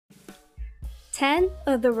10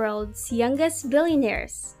 of the world's youngest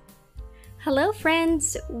billionaires. Hello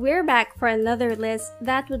friends, we're back for another list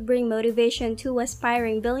that would bring motivation to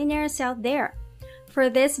aspiring billionaires out there. For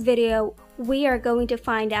this video, we are going to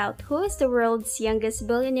find out who is the world's youngest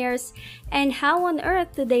billionaires and how on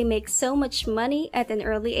earth do they make so much money at an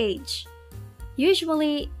early age.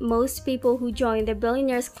 Usually, most people who join the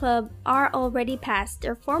Billionaires Club are already past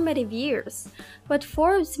their formative years, but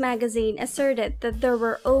Forbes magazine asserted that there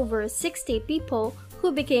were over 60 people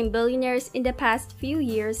who became billionaires in the past few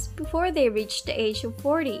years before they reached the age of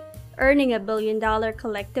 40, earning $1 billion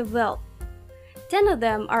collective wealth. 10 of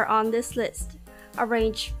them are on this list,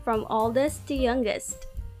 arranged from oldest to youngest.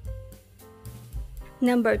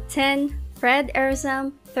 Number 10. Fred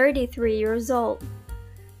Ehrsam, 33 years old.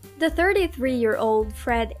 The 33-year-old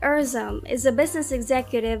Fred Ehrsam is a business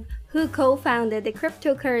executive who co-founded the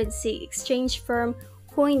cryptocurrency exchange firm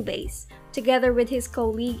Coinbase, together with his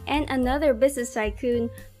colleague and another business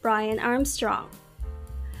tycoon, Brian Armstrong.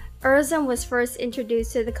 Ehrsam was first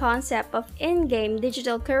introduced to the concept of in-game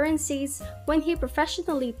digital currencies when he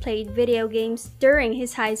professionally played video games during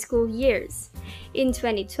his high school years. In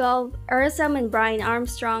 2012, Ehrsam and Brian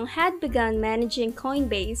Armstrong had begun managing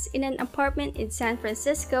Coinbase in an apartment in San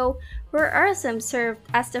Francisco, where Ehrsam served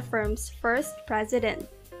as the firm's first president.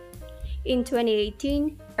 In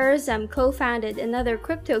 2018, Ehrsam co-founded another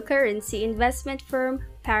cryptocurrency investment firm,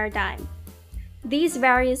 Paradigm. These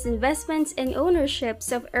various investments and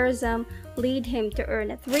ownerships of Ehrsam lead him to earn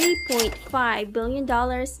a $3.5 billion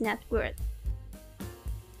net worth.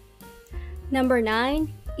 Number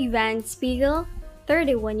 9. Evan Spiegel,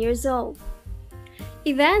 31 years old.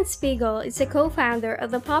 Evan Spiegel is a co-founder of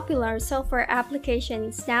the popular software application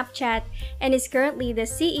Snapchat and is currently the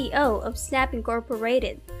CEO of Snap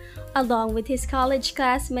Incorporated. Along with his college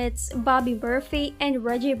classmates Bobby Murphy and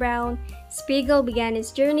Reggie Brown, Spiegel began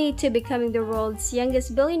his journey to becoming the world's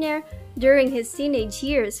youngest billionaire during his teenage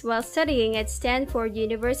years while studying at Stanford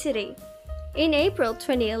University. In April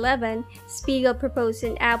 2011, Spiegel proposed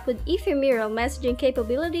an app with ephemeral messaging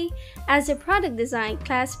capability as a product design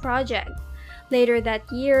class project. Later that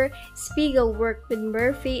year, Spiegel worked with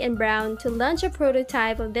Murphy and Brown to launch a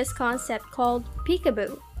prototype of this concept called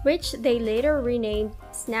Peekaboo, which they later renamed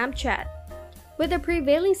Snapchat. With the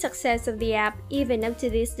prevailing success of the app even up to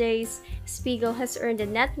these days, Spiegel has earned a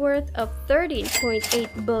net worth of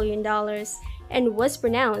 $13.8 billion and was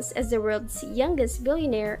pronounced as the world's youngest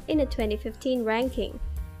billionaire in a 2015 ranking.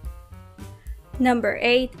 Number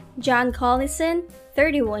 8. John Collison,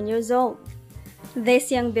 31 years old.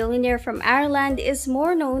 This young billionaire from Ireland is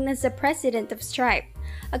more known as the president of Stripe,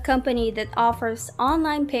 a company that offers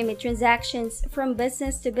online payment transactions from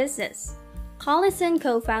business to business. Collison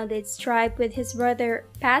co-founded Stripe with his brother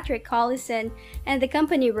Patrick Collison, and the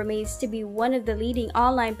company remains to be one of the leading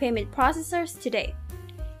online payment processors today.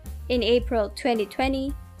 In April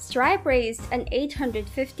 2020, Stripe raised an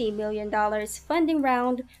 $850 million funding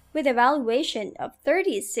round with a valuation of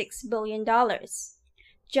 $36 billion.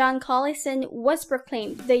 John Collison was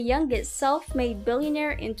proclaimed the youngest self-made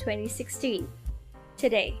billionaire in 2016.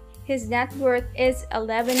 Today, his net worth is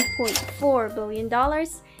 $11.4 billion,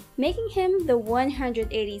 making him the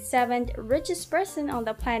 187th richest person on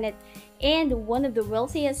the planet and one of the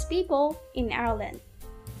wealthiest people in Ireland.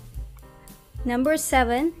 Number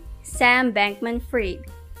 7. Sam Bankman-Fried,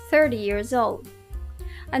 30 years old.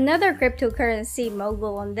 Another cryptocurrency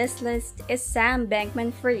mogul on this list is Sam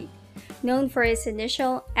Bankman-Fried, known for his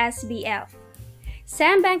initial SBF.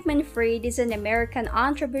 Sam Bankman-Fried is an American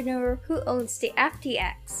entrepreneur who owns the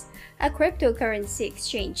FTX, a cryptocurrency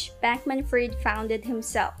exchange Bankman-Fried founded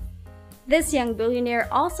himself. This young billionaire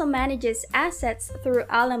also manages assets through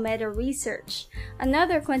Alameda Research,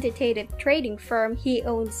 another quantitative trading firm he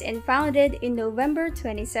owns and founded in November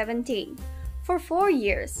 2017. For 4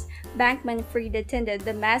 years, Bankman-Fried attended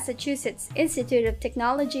the Massachusetts Institute of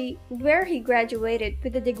Technology, where he graduated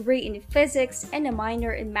with a degree in physics and a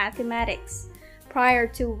minor in mathematics. Prior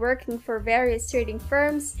to working for various trading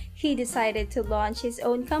firms, he decided to launch his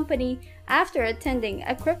own company after attending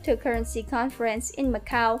a cryptocurrency conference in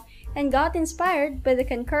Macau and got inspired by the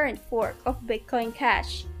concurrent fork of Bitcoin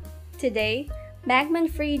Cash. Today,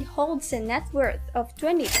 Bankman-Fried holds a net worth of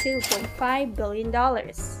 $22.5 billion.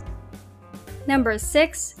 Number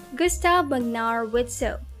 6. Gustav Magnar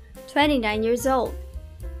Widtsoe, 29 years old.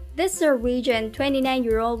 This Norwegian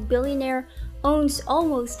 29-year-old billionaire owns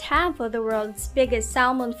almost half of the world's biggest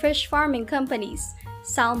salmon fish farming companies,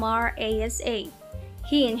 SalMar ASA.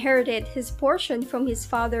 He inherited his portion from his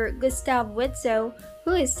father Gustav Widtsoe,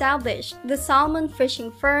 who established the salmon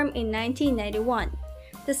fishing firm in 1991.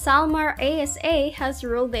 The SalMar ASA has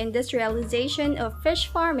ruled the industrialization of fish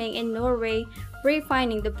farming in Norway,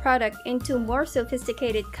 refining the product into more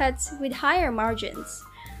sophisticated cuts with higher margins.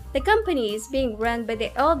 The company is being run by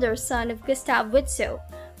the elder son of Gustav Witzøe,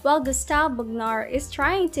 while Gustav Bognar is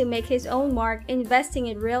trying to make his own mark investing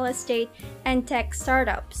in real estate and tech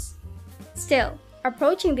startups. Still,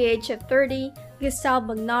 approaching the age of 30, Gustav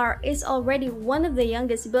Bognar is already one of the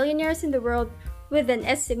youngest billionaires in the world with an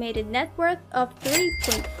estimated net worth of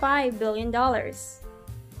 $3.5 billion.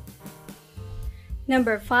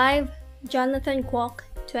 Number 5. Jonathan Kwok,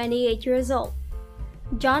 28 years old.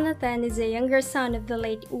 Jonathan is a younger son of the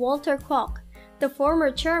late Walter Kwok, the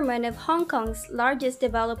former chairman of Hong Kong's largest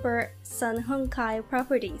developer, Sun Hung Kai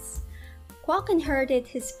Properties. Kwok inherited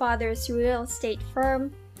his father's real estate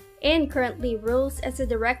firm and currently rules as the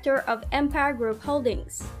director of Empire Group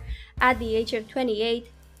Holdings. At the age of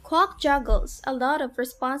 28, Kwok juggles a lot of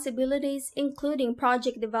responsibilities including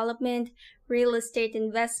project development, real estate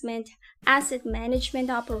investment, asset management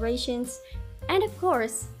operations, and of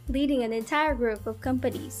course, leading an entire group of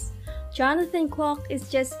companies. Jonathan Kwok is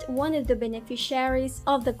just one of the beneficiaries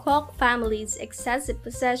of the Kwok family's excessive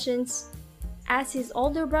possessions, as his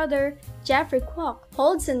older brother, Jeffrey Kwok,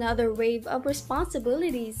 holds another wave of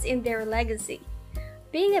responsibilities in their legacy.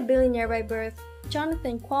 Being a billionaire by birth,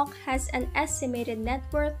 Jonathan Kwok has an estimated net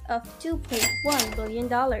worth of $2.1 billion.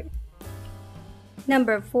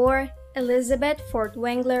 Number 4. Elizabeth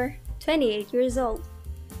Furtwängler, 28 years old.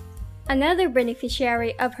 Another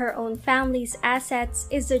beneficiary of her own family's assets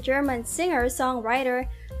is the German singer-songwriter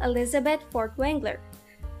Elizabeth Furtwängler.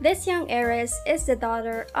 This young heiress is the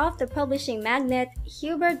daughter of the publishing magnate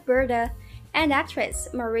Hubert Burda and actress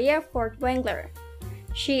Maria Furtwängler.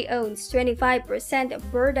 She owns 25% of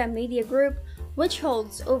Burda Media Group, which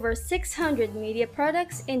holds over 600 media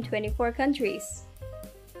products in 24 countries.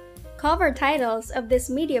 Cover titles of this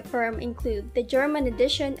media firm include the German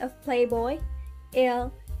edition of Playboy,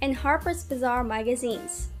 Elle, and Harper's Bazaar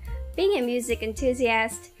magazines. Being a music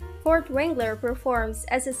enthusiast, Furtwängler performs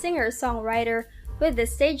as a singer-songwriter with the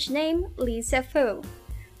stage name Lisa Fu.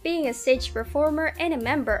 Being a stage performer and a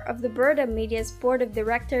member of the Burda Media's board of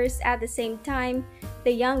directors at the same time,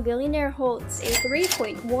 the young billionaire holds a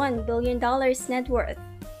 $3.1 billion net worth.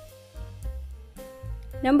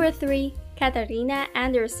 Number 3. Katharina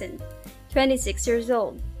Andersen, 26 years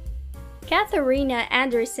old. Katharina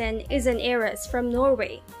Andersen is an heiress from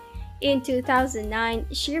Norway. In 2009,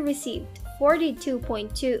 she received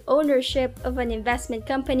 42.2% ownership of an investment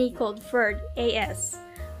company called Ferd AS,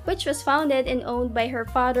 which was founded and owned by her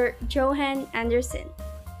father, Johan Andersen.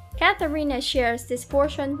 Katharina shares this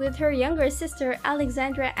portion with her younger sister,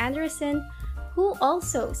 Alexandra Andersen, who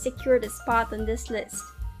also secured a spot on this list.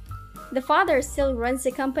 The father still runs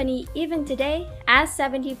the company even today, as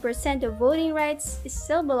 70% of voting rights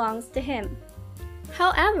still belongs to him.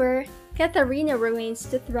 However, Katharina remains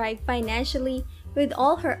to thrive financially with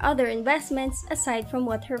all her other investments aside from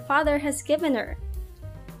what her father has given her.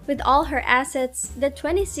 With all her assets, the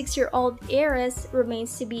 26-year-old heiress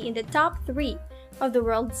remains to be in the top 3 of the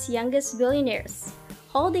world's youngest billionaires,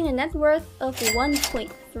 holding a net worth of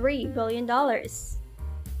 $1.3 billion.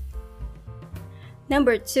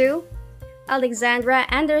 Number 2. Alexandra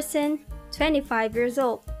Andersen, 25 years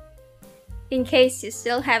old. In case you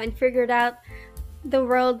still haven't figured out, the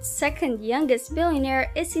world's second youngest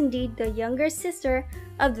billionaire is indeed the younger sister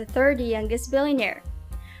of the third youngest billionaire.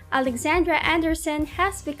 Alexandra Andersen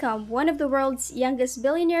has become one of the world's youngest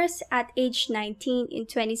billionaires at age 19 in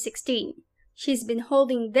 2016. She's been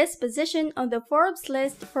holding this position on the Forbes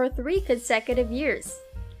list for 3 consecutive years.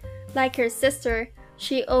 Like her sister,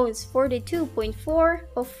 she owns 42.4%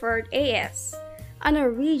 of Ferd AS, a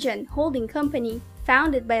Norwegian holding company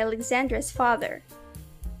founded by Alexandra's father.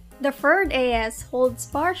 The Ferd AS holds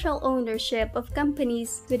partial ownership of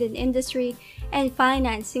companies within industry and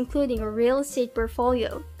finance, including a real estate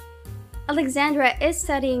portfolio. Alexandra is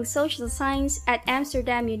studying social science at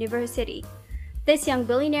Amsterdam University. This young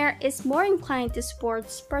billionaire is more inclined to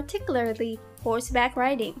sports, particularly horseback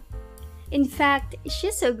riding. In fact,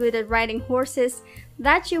 she's so good at riding horses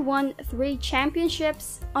that she won 3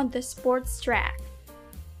 championships on the sports track.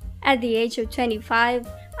 At the age of 25,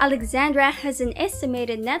 Alexandra has an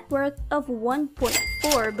estimated net worth of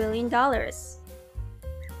 $1.4 billion.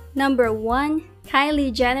 Number 1.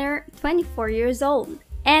 Kylie Jenner, 24 years old.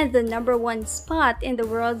 And the number 1 spot in the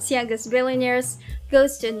world's youngest billionaires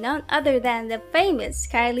goes to none other than the famous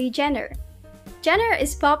Kylie Jenner. Jenner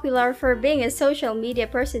is popular for being a social media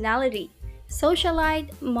personality, socialite,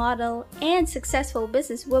 model, and successful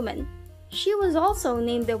businesswoman. She was also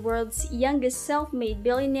named the world's youngest self-made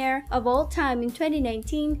billionaire of all time in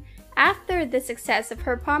 2019 after the success of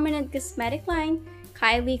her prominent cosmetic line,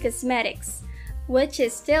 Kylie Cosmetics, which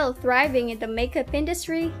is still thriving in the makeup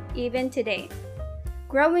industry even today.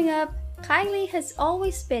 Growing up, Kylie has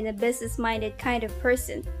always been a business-minded kind of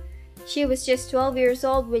person. She was just 12 years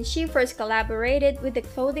old when she first collaborated with the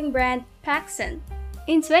clothing brand PacSun.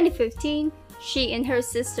 In 2015, she and her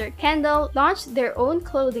sister Kendall launched their own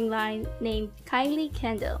clothing line named Kylie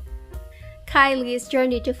Kendall. Kylie's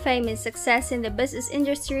journey to fame and success in the business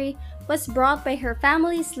industry was brought by her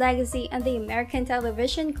family's legacy on the American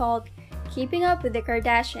television called Keeping Up with the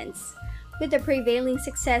Kardashians. With the prevailing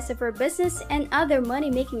success of her business and other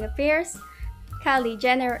money-making affairs, Kylie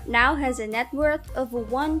Jenner now has a net worth of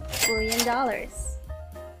 $1 billion.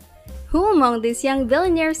 Who among these young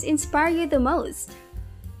billionaires inspire you the most?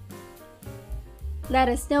 Let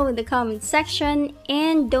us know in the comment section,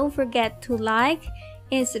 and don't forget to like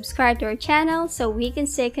and subscribe to our channel so we can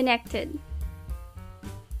stay connected.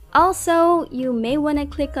 Also, you may want to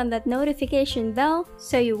click on that notification bell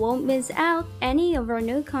so you won't miss out any of our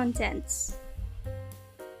new contents.